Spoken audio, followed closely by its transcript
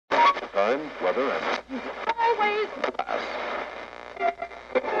time, weather, and always pass.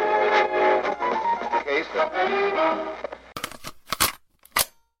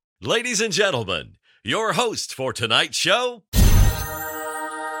 Ladies and gentlemen, your host for tonight's show,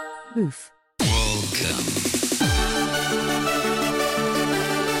 Oof. Welcome.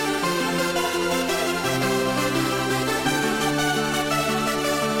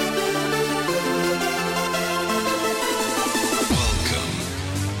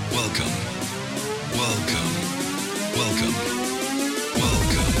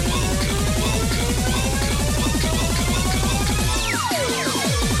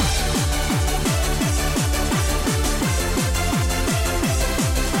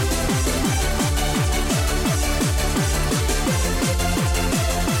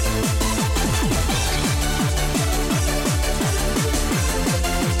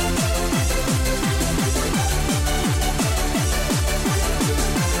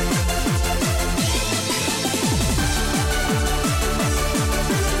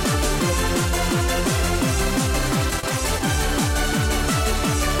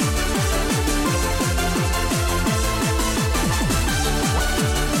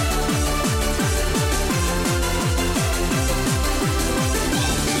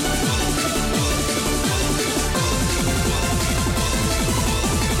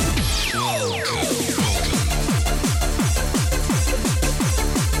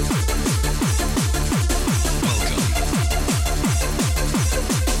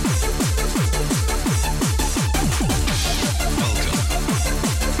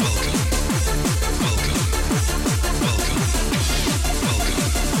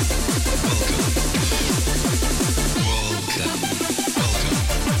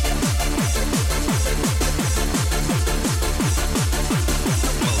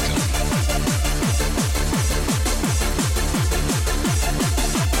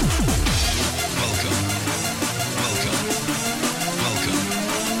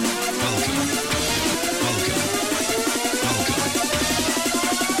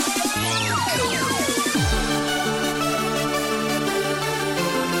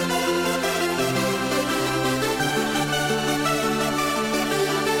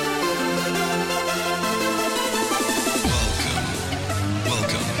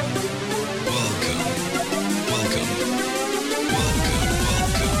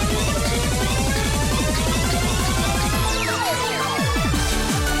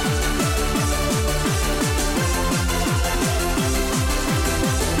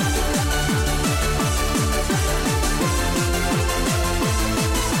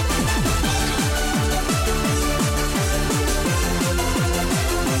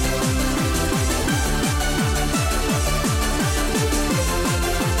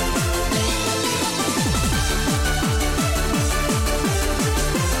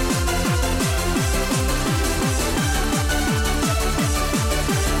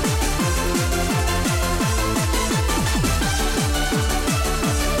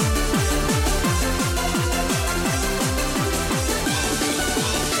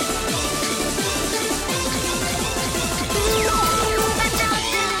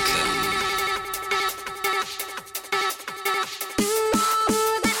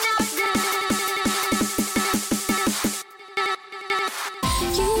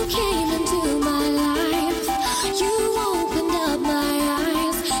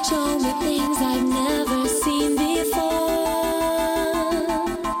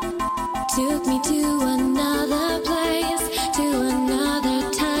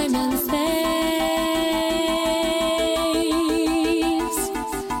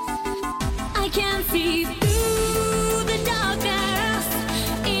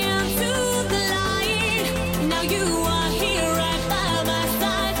 You are here right by my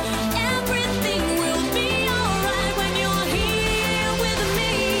side.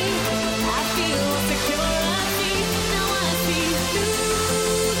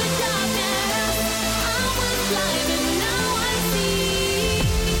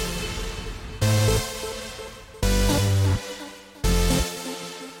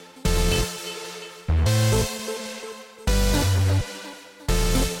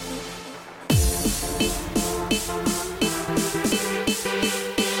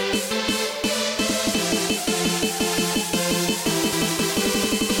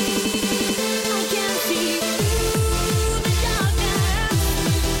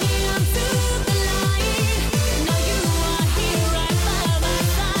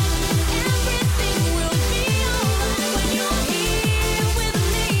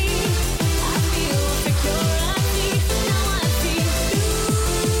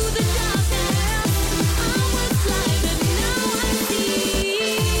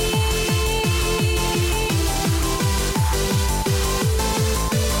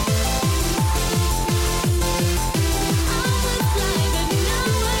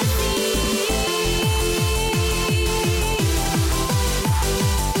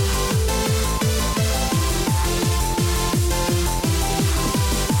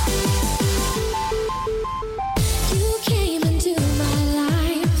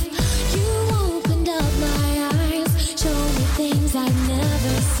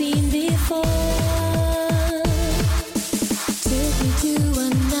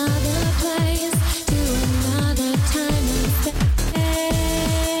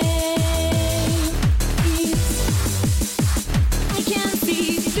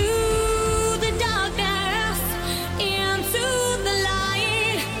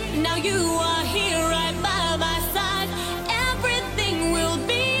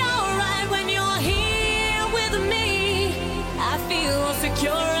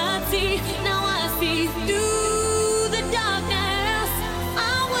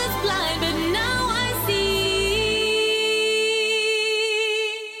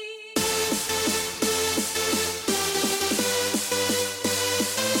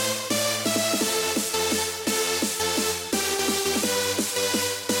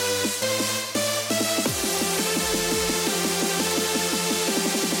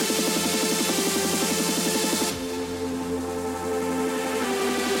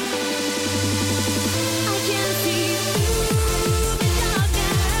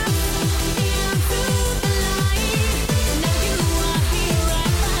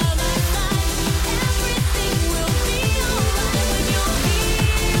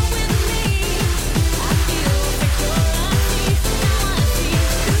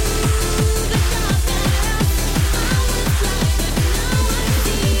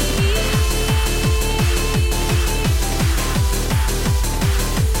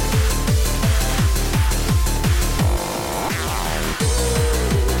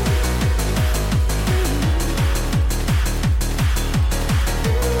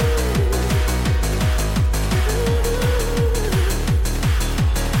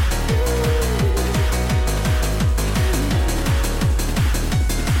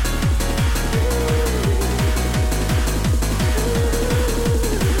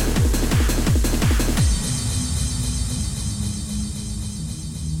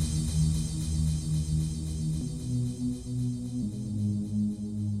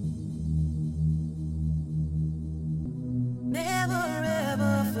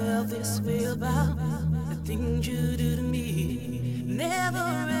 about the things you do to me.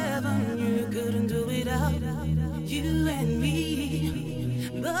 Never ever knew you couldn't do without you and me.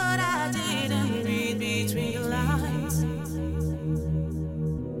 But I didn't read between your lines,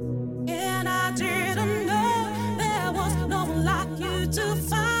 and I didn't know there was no one like you to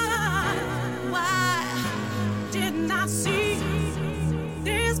find. Why didn't I see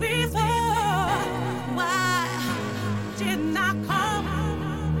this before? Why didn't I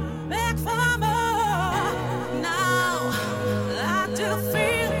come back for more? Now I do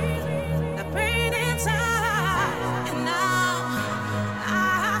feel the pain inside, and now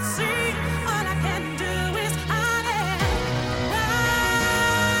I see all I can do is hide it.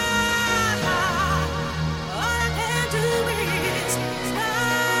 All I can do is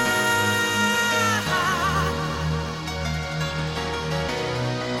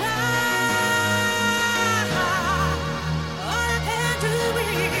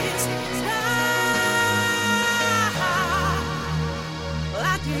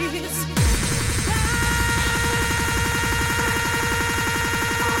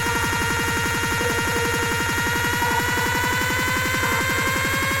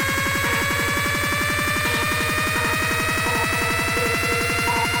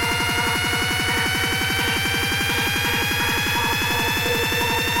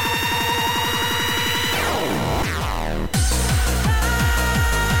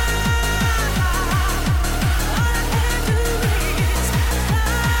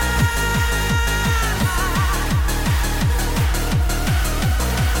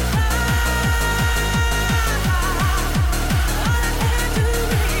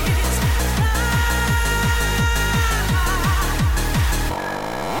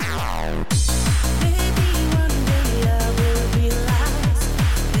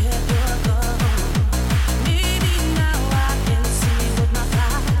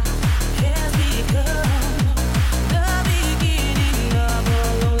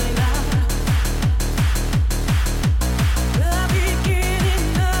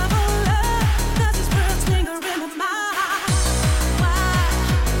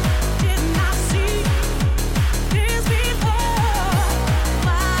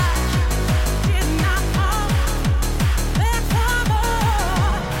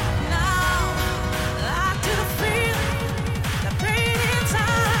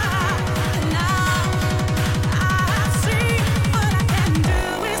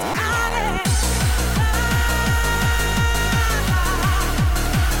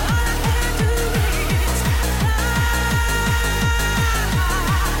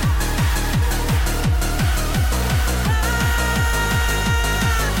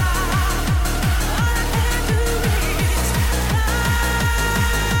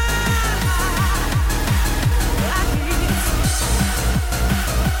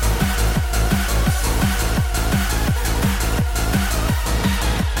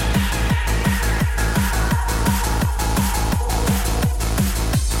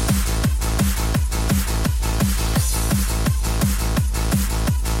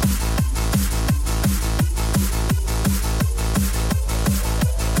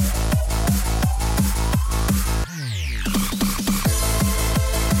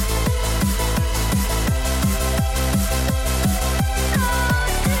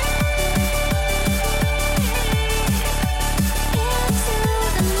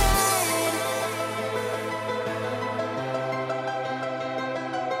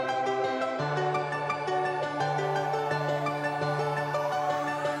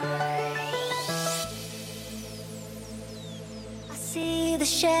the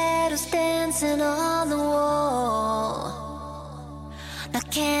shadows dancing on the wall. Now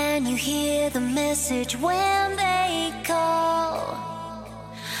can you hear the message when they call?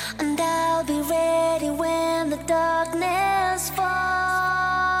 And I'll be ready when the darkness falls.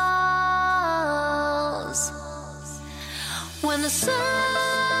 When the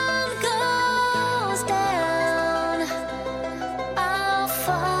sun goes down, I'll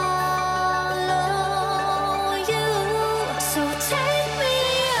follow you. So take me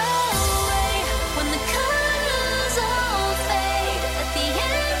away when the colors all fade at the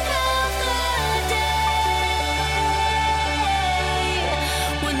end of the day.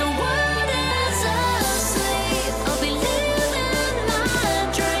 When the world is asleep, I'll be living my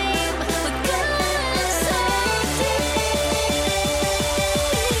dream with good safety.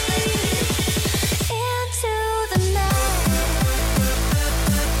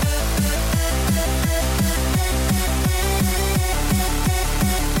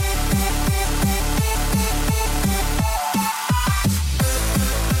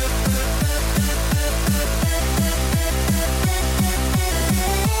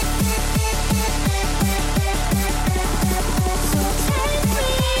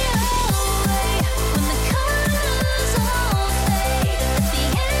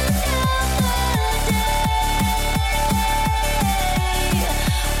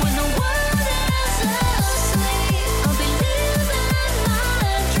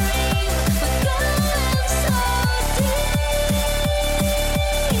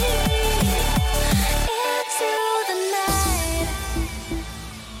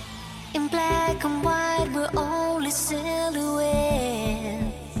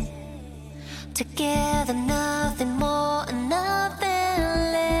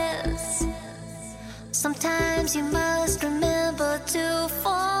 Sometimes you must remember to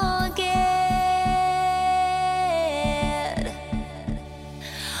forget.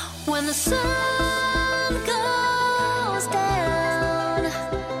 When the sun goes down,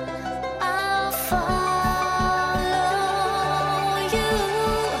 I'll follow you.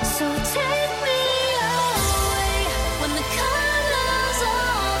 So take me away when the colors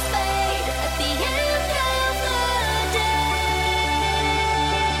all fade at the end of the day.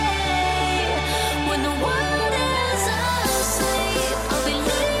 When the world is asleep, I'll be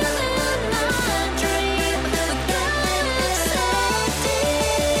living my dream, regardless of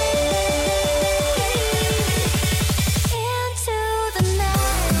into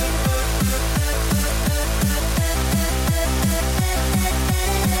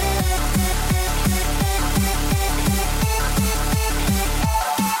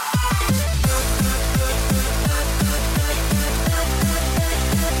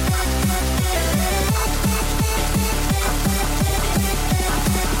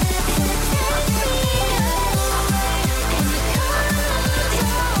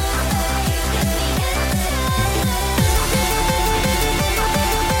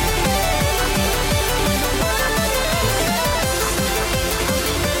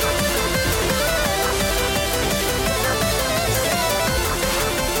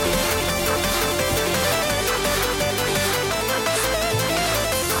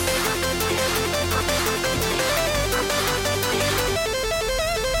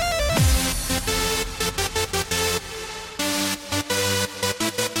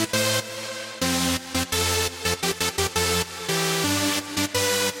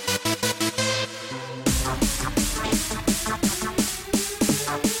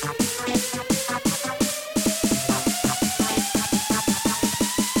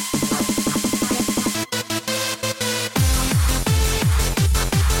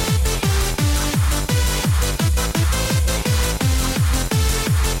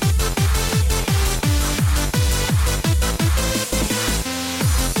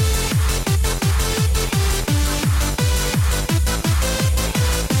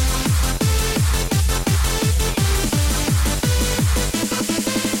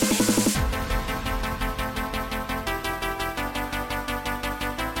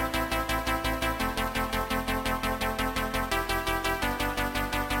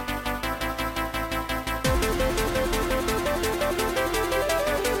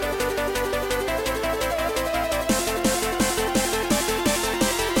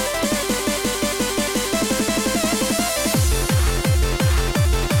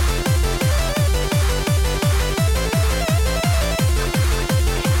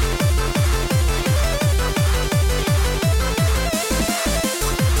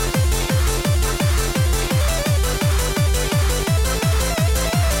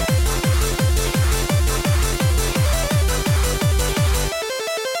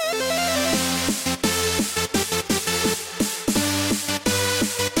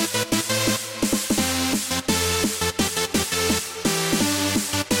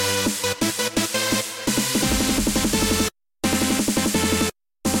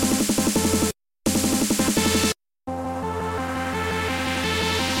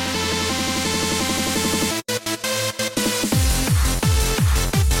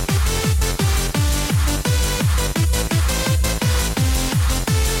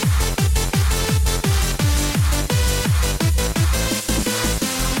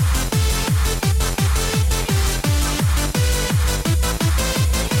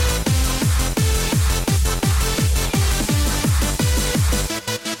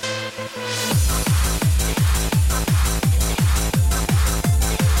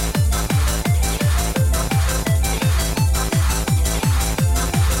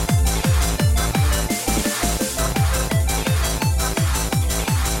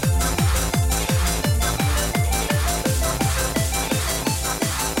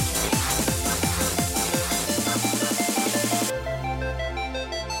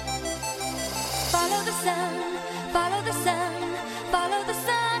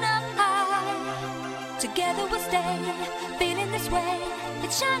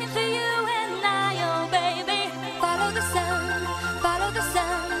the shining for you and I, oh baby. Follow the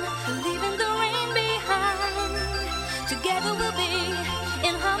sun, leaving the rain behind. Together we'll be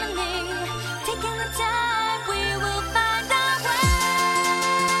in harmony, taking the time, we will find our way.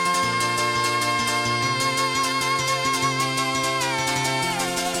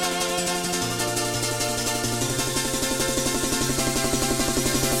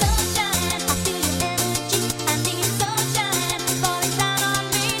 Sunshine, I feel your energy, I need sunshine falling down on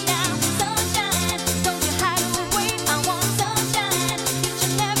me now. Sunshine, don't you hide away, I want sunshine each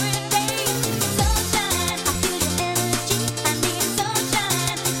and every day. Sunshine, I feel your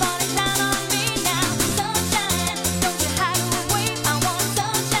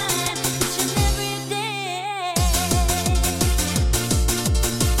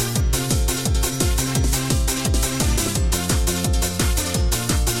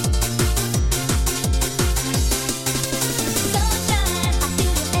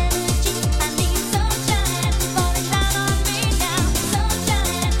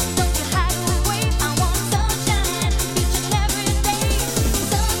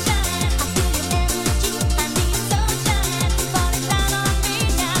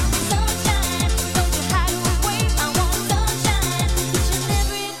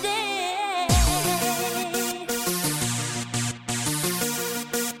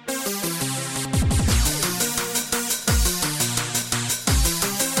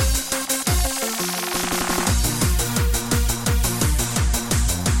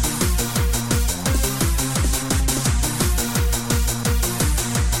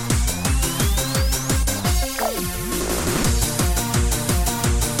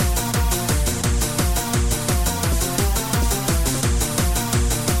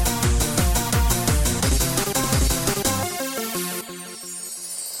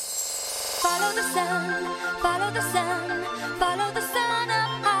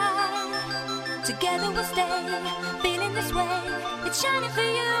Together we'll stay, feeling this way. It's shining for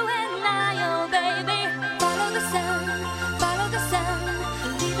you and I, oh baby. Follow the sun,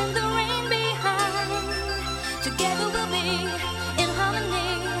 leaving the rain behind. Together we'll be in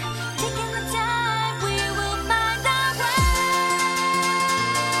harmony, taking the time, we will find our way.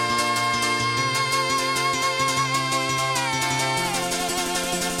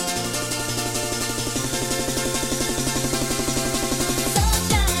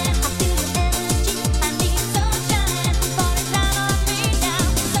 Sunshine, I feel your energy. I need sunshine, falling down on me now.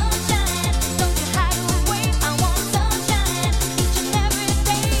 Sunshine, don't you hide away. I want sunshine each and every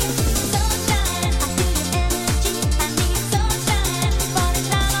day. Sunshine, I feel your energy. I need sunshine, falling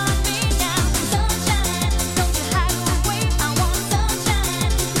down on me now. Sunshine, don't you hide away. I want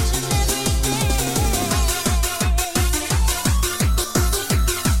sunshine each and every day.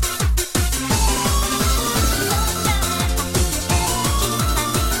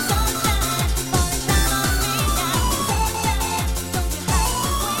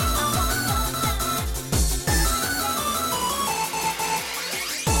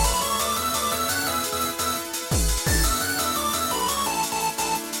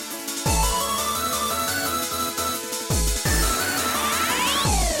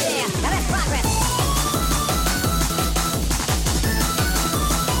 Yeah, now that's progress.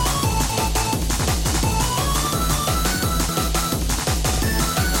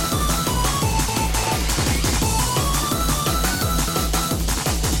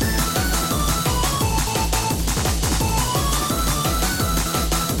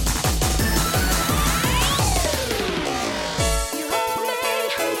 You hold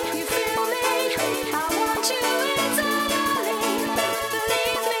me, you feel me. I want you eternally.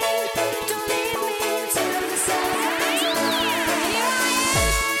 Believe me, don't leave me till the sun's up. Here I am.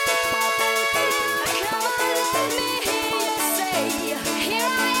 Come on, let me hear you say. Here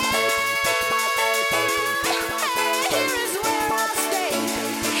I am. Here is where I'll stay.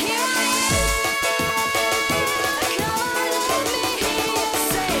 Here I am. Come on, let me hear you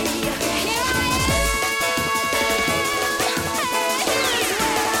say. Here I am.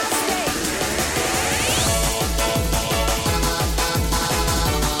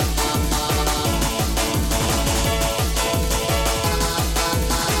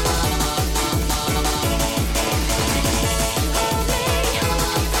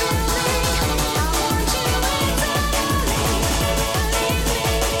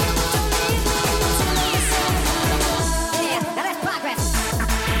 Yeah, now that's progress.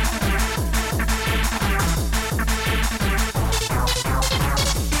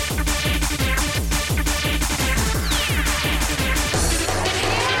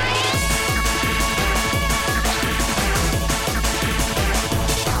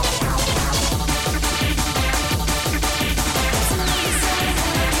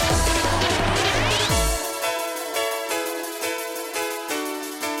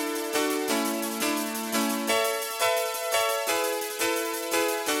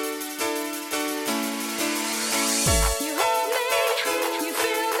 You hold me, you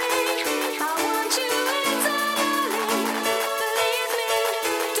feel me. I want you eternally. Believe me,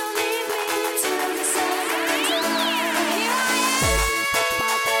 don't leave me till the sun's up. Here I am.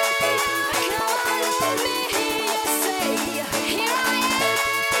 Come on, let me hear you say. Here I am.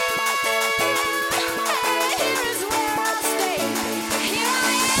 Here is where I'll stay. Here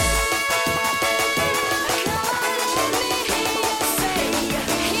I am. Come on, let me hear you say.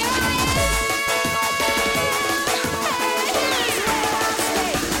 Here I am.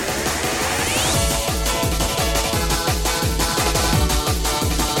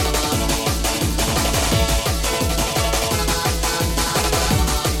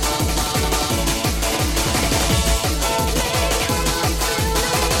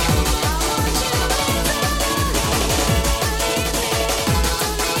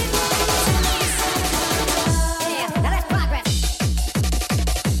 Yeah, now that's progress.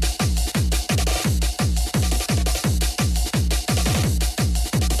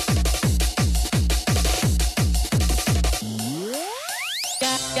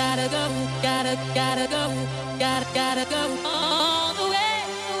 Gotta go all the way.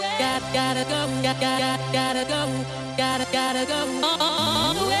 Gotta go all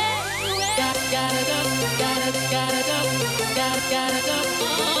the way. Gotta go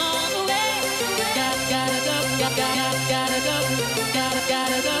all the way. Gotta go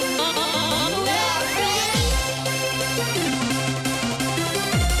all the way.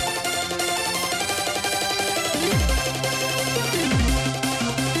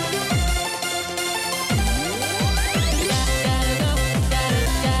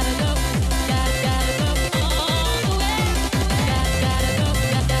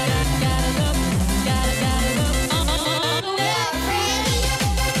 Gotta go.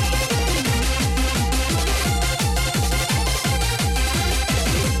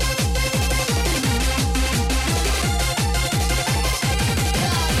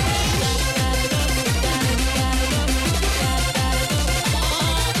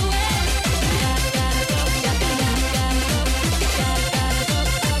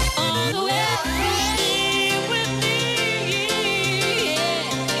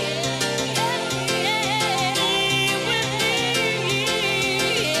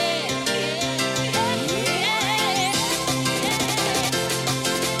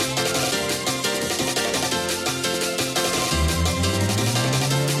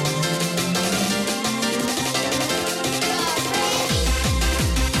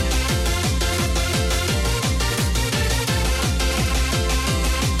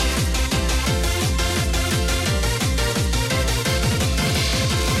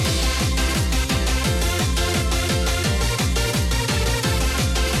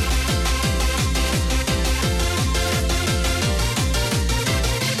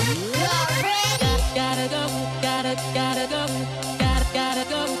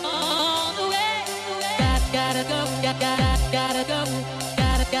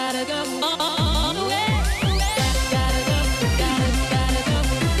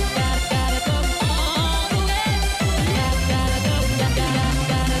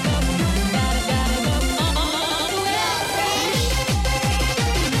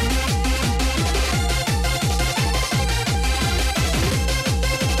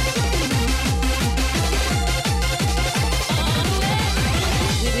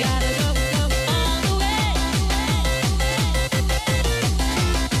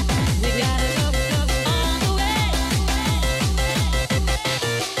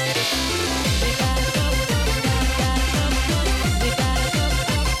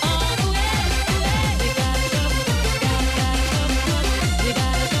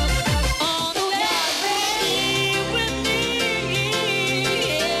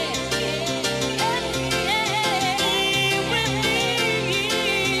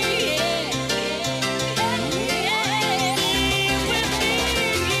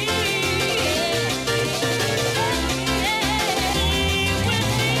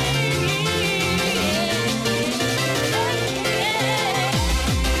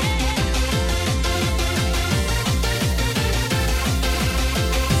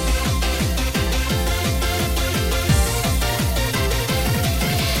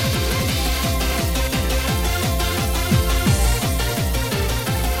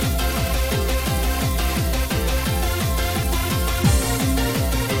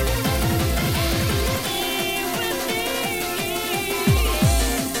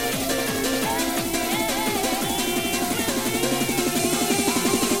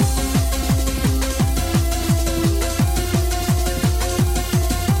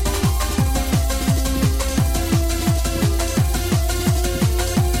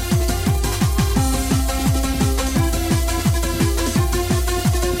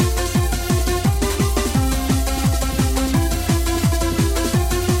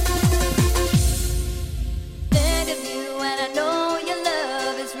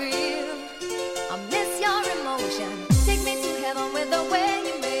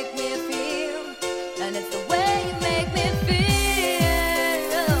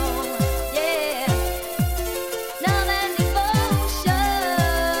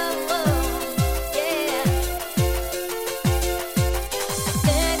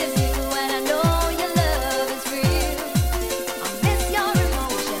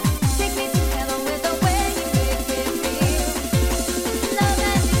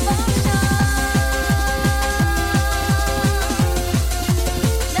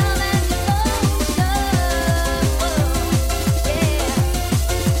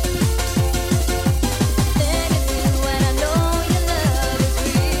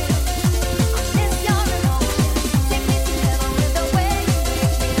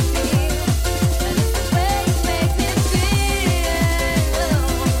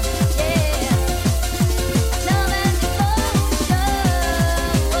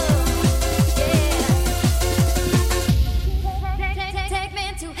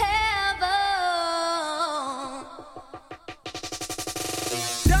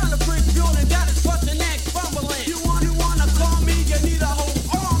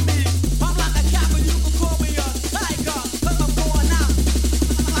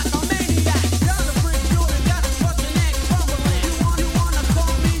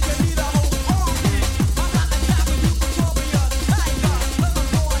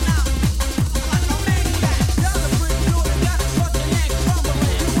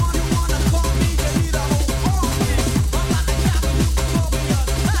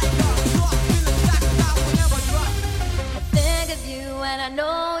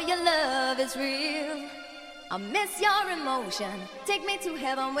 I miss your emotion. Take me to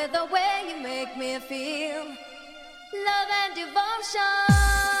heaven with the way you make me feel. Love and devotion.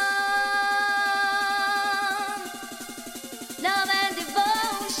 Love and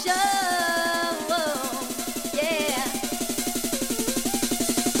devotion. Yeah.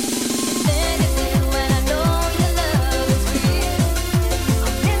 Think of you and I know your love is real. I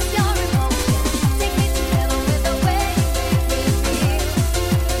miss your emotion. Take me to heaven with the way you make me feel.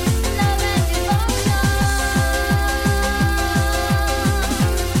 Love and devotion.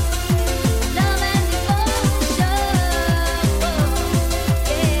 Love and devotion.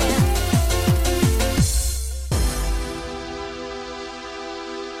 Yeah.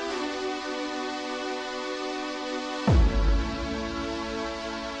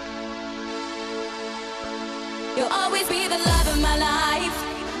 You'll always be the love of my life,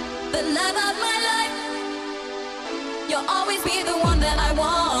 the love of my life. You'll always be the one that I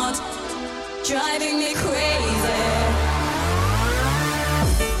want, driving me crazy.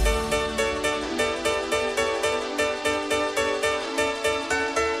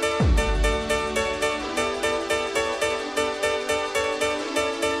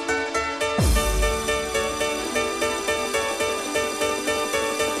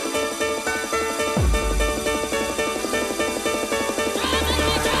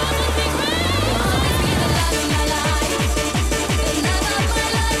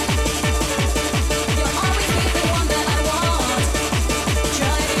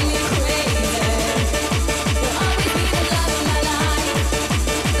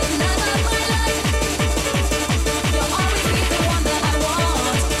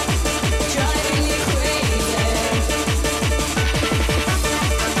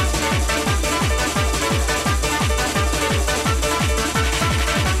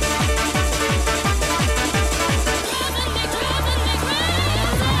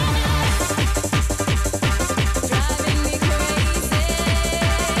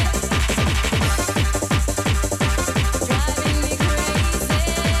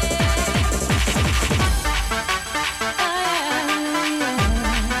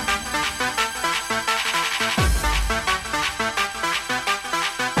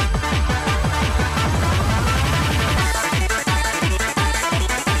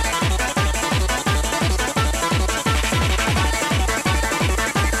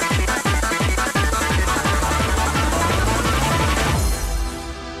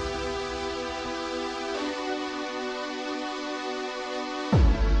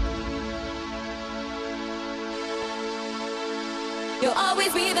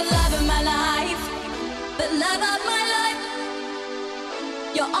 love of my life.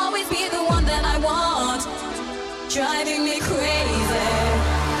 You'll always be the one that I want, driving me crazy.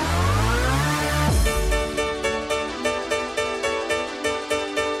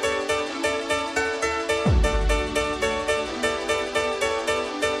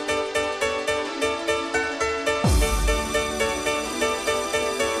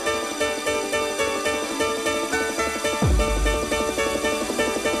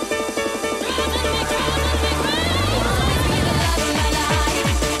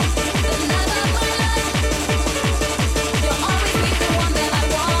 You'll always be the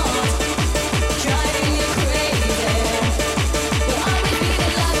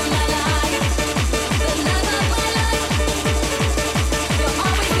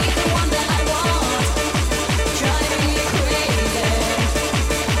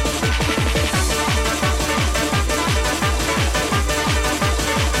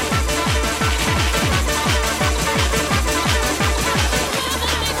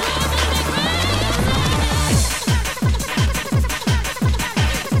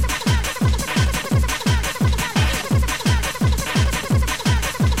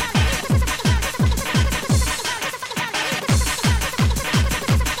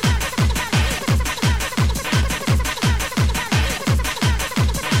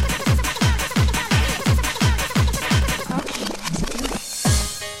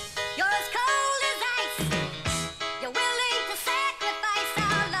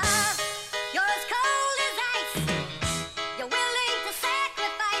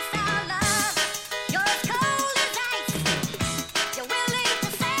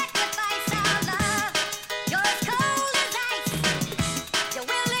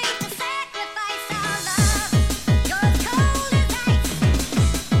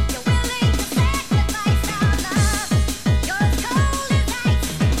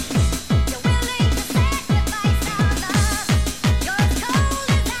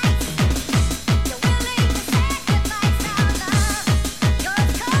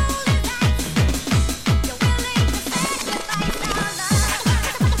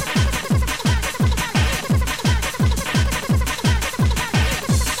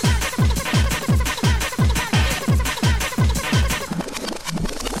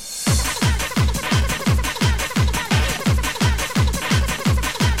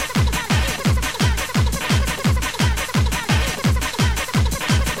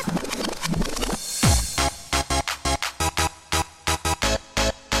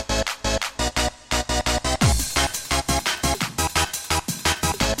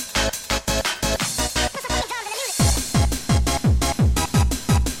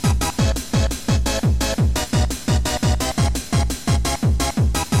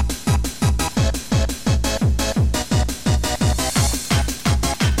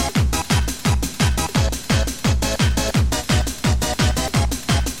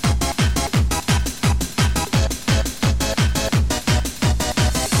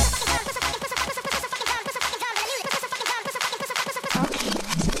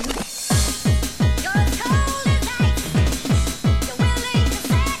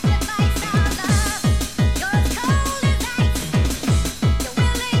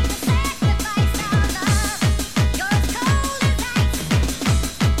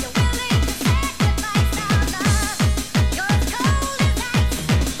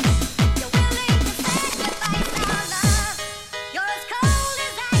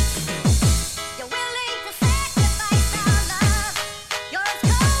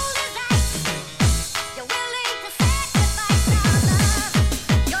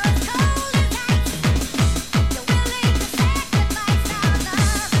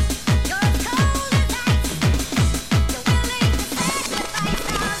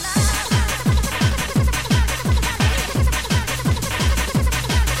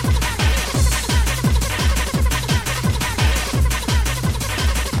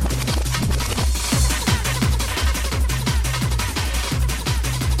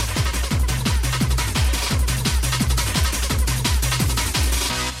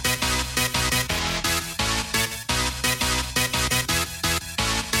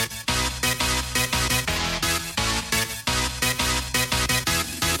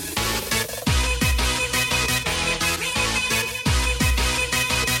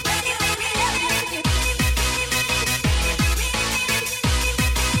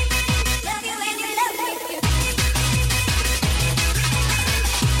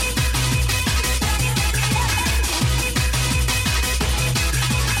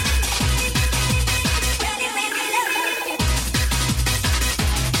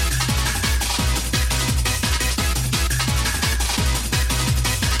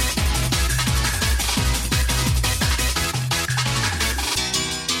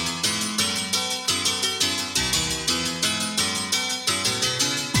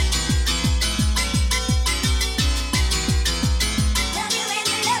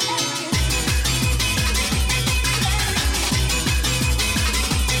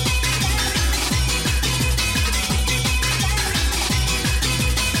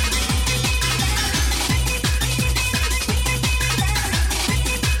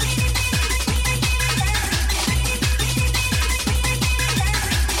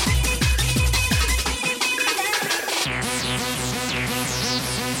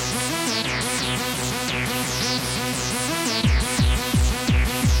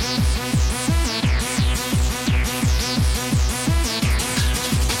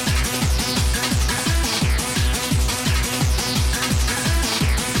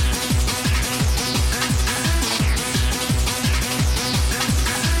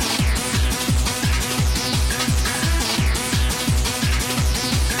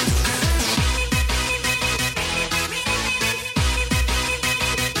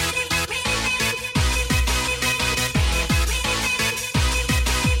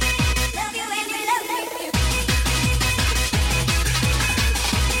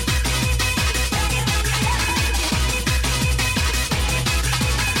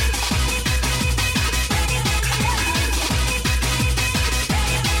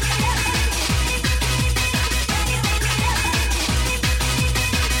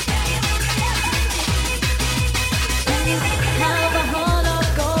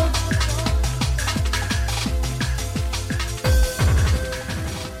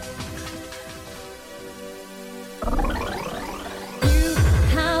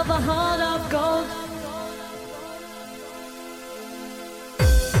a heart of gold.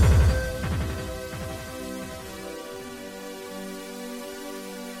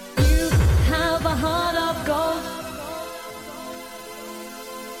 You have a heart of gold.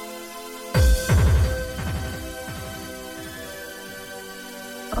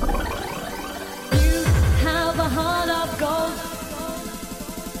 You have a heart of gold.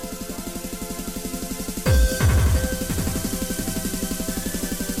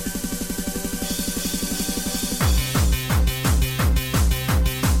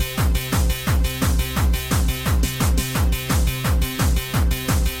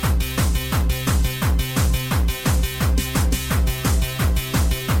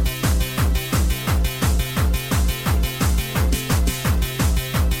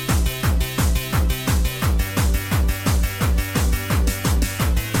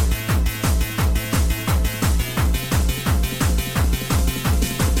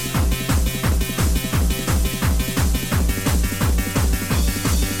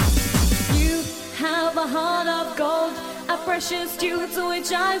 A heart of gold, a precious jewel to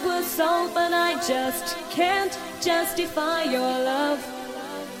which I was sold, but I just can't justify your love.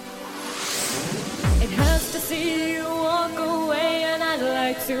 It hurts to see you walk away, and I'd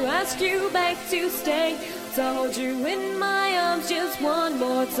like to ask you back to stay, to hold you in my arms just one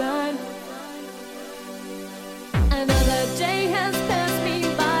more time. Another day has passed me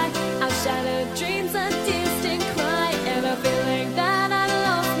by, I've shattered dreams, a distant cry, and a feeling that I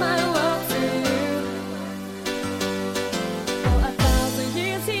lost my world to you.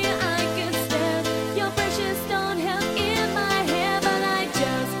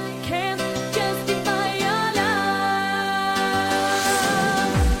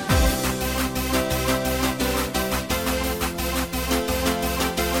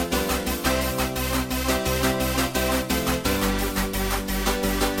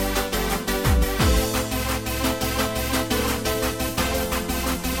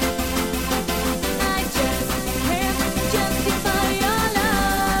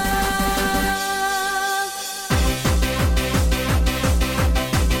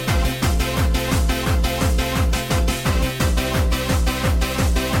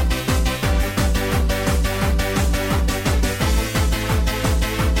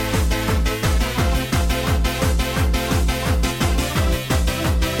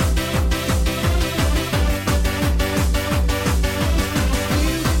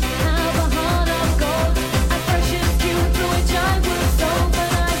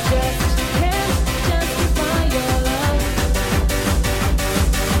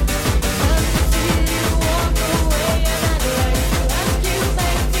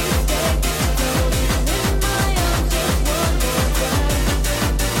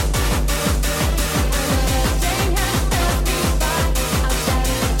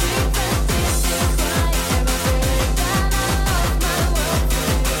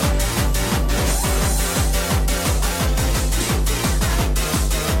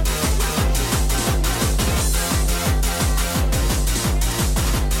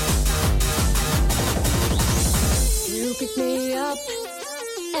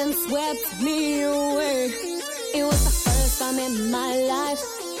 And swept me away. It was the first time in my life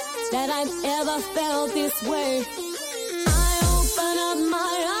that I've ever felt this way. I opened up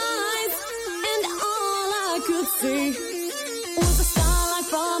my eyes and all I could see was the starlight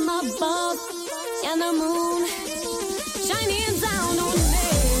from above and the moon shining down on me.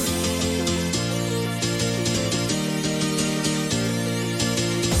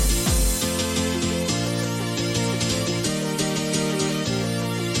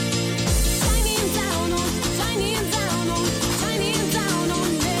 Shining down on me.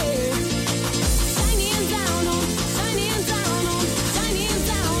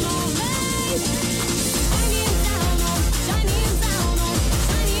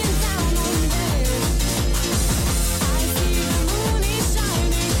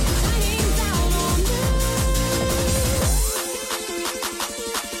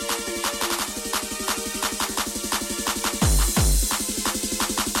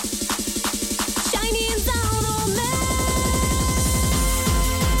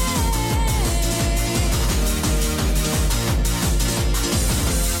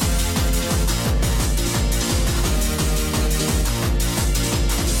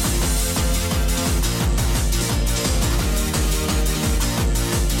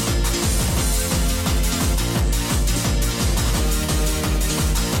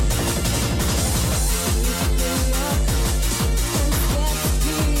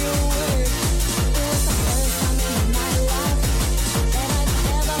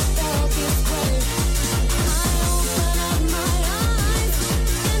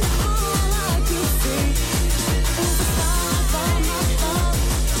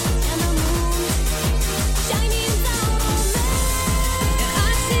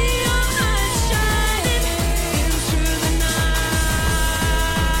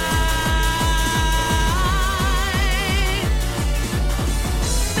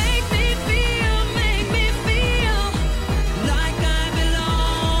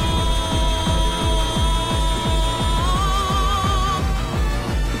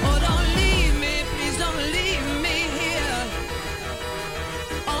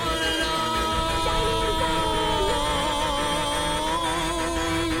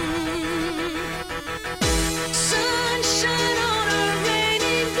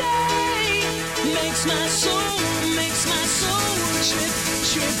 makes my soul trip,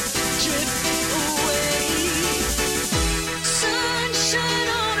 trip, trip away. Sunshine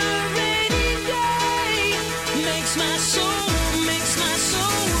on a rainy day makes my soul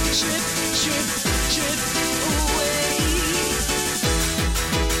trip, trip, trip away.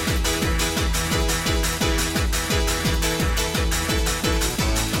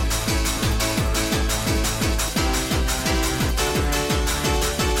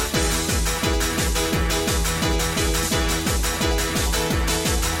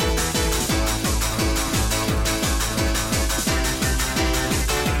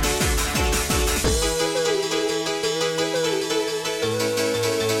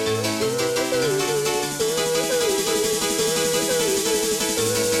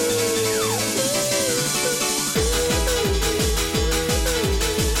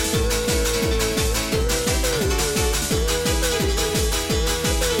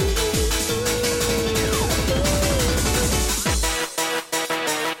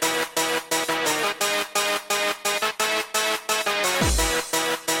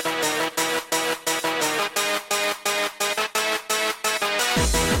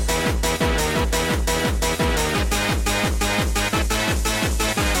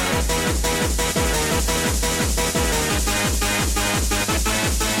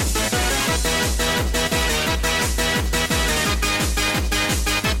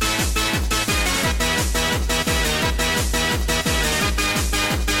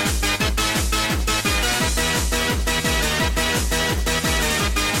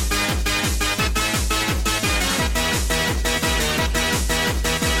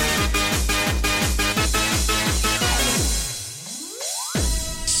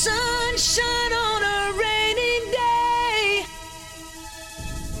 Sunshine on a rainy day.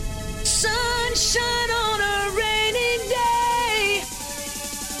 Sunshine on a rainy day.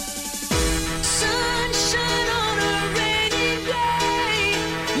 Sunshine on a rainy day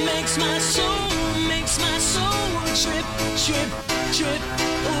makes my soul trip, trip, trip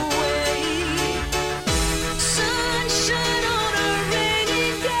away. Sunshine on a rainy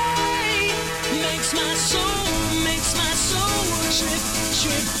day makes my soul trip,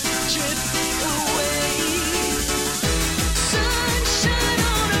 trip, trip away. Sunshine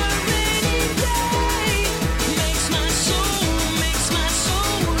on a rainy day makes my soul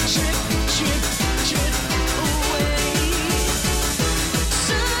trip, trip, trip away.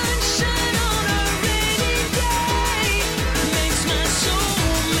 Sunshine on a rainy day makes my soul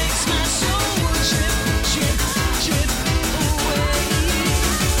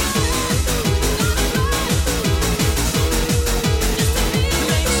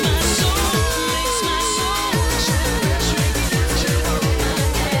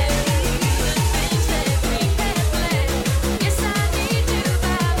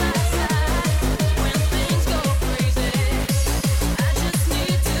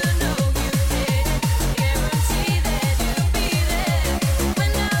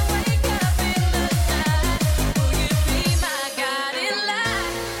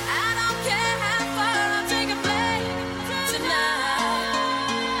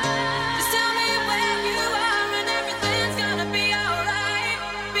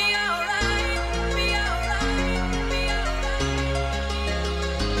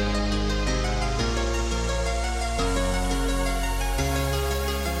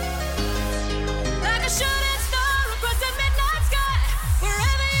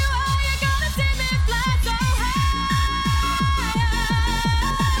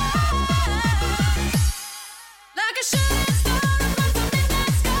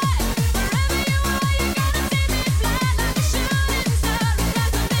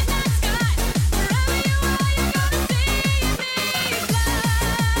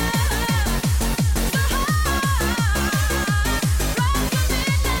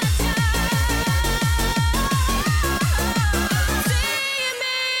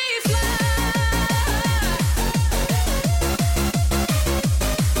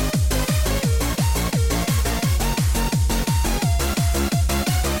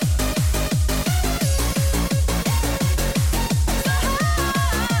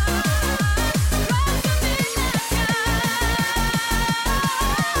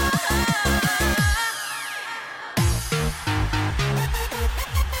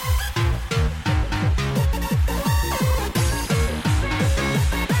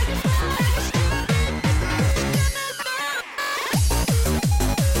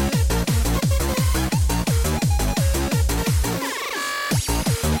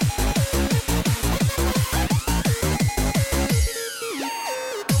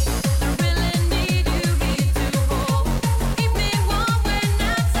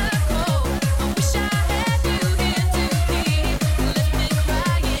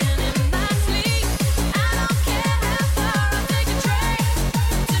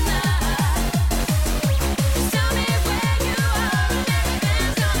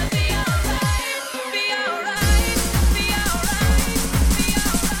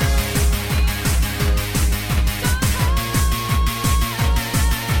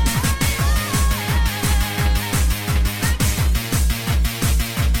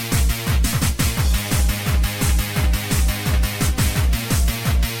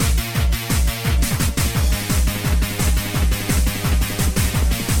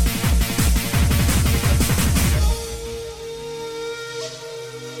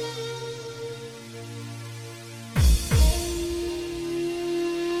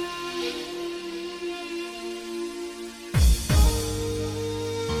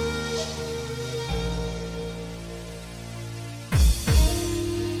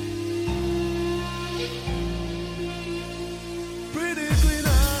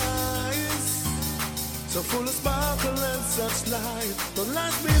so full of sparkle and such light. The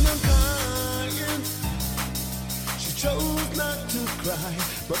last been unkind. She chose not to cry,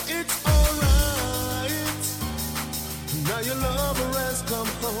 but it's alright. Now your lover has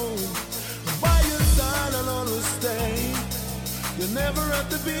come home. By your side I'll always stay. You'll never have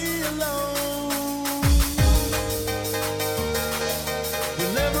to be alone.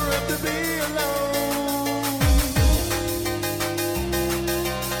 You'll never have to be alone.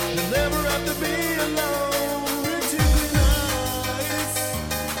 You'll never have to be alone. Pretty green eyes,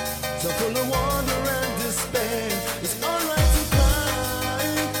 so full of wonder and despair. It's alright to cry,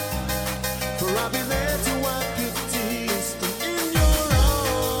 for I'll be there to wipe your tears. And in your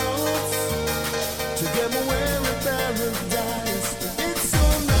arms, to get me where in paradise. It's so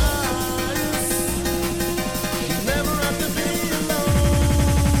nice. You never have to be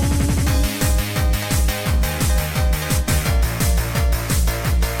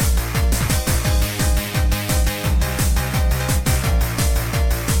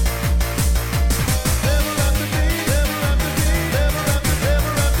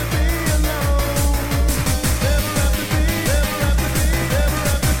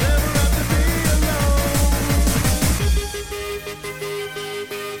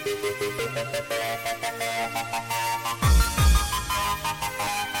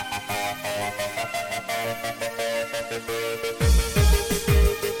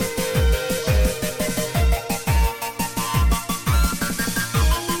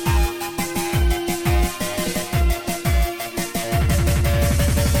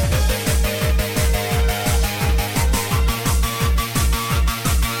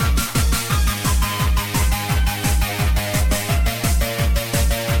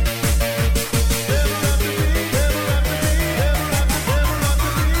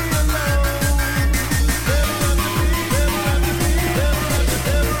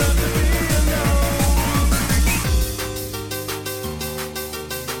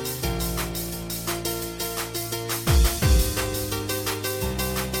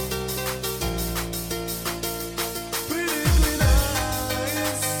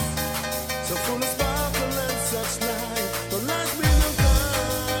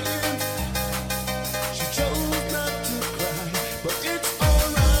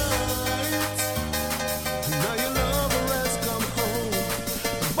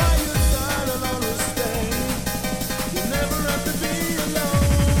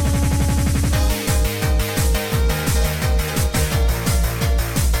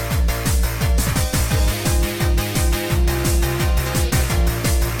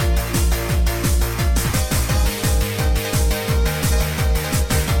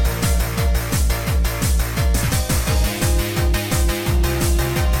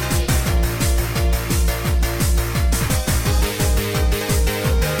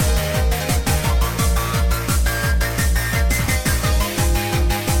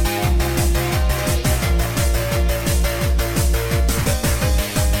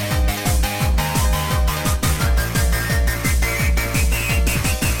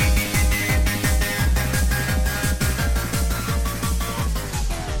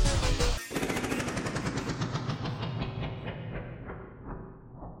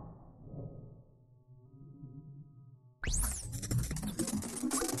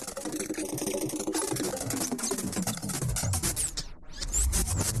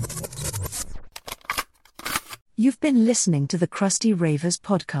You've been listening to the Crusty Ravers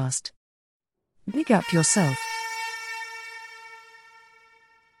podcast. Big up yourself.